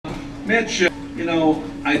Mitch, you know,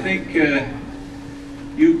 I think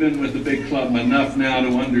you've been with the big club enough now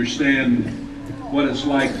to understand what it's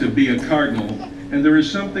like to be a Cardinal, and there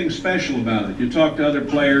is something special about it. You talk to other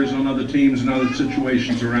players on other teams and other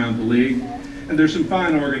situations around the league, and there's some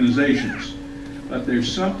fine organizations, but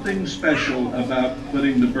there's something special about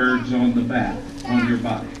putting the birds on the bat, on your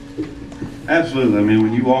body. Absolutely. I mean,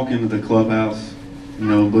 when you walk into the clubhouse, you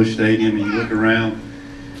know, Busch Stadium, and you look around,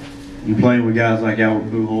 you're playing with guys like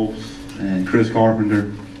Albert Pujols and Chris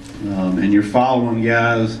Carpenter, and you're following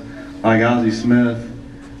guys like Ozzie Smith.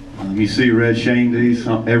 You see Red Shandy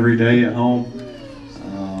every day at home.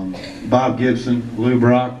 Bob Gibson, Lou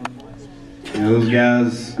Brock. You know, those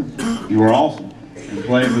guys, you were awesome. And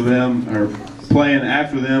playing for them, or playing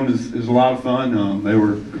after them is a lot of fun. They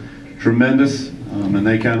were tremendous, and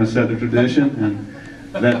they kind of set the tradition.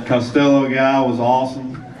 And that Costello guy was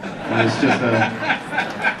awesome. And it's just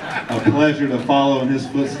a pleasure to follow in his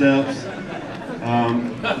footsteps.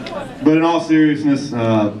 But in all seriousness, you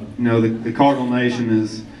know, the Cardinal Nation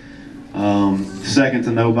is second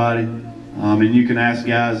to nobody. And you can ask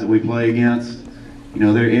guys that we play against, you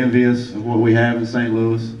know, they're envious of what we have in St.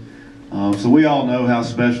 Louis. So we all know how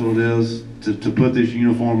special it is to put this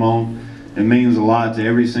uniform on. It means a lot to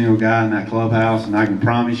every single guy in that clubhouse, and I can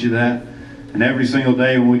promise you that. And every single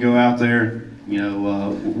day when we go out there, you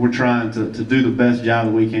know, we're trying to do the best job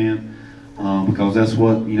that we can, because that's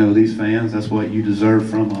what, you know, these fans, that's what you deserve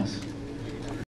from us.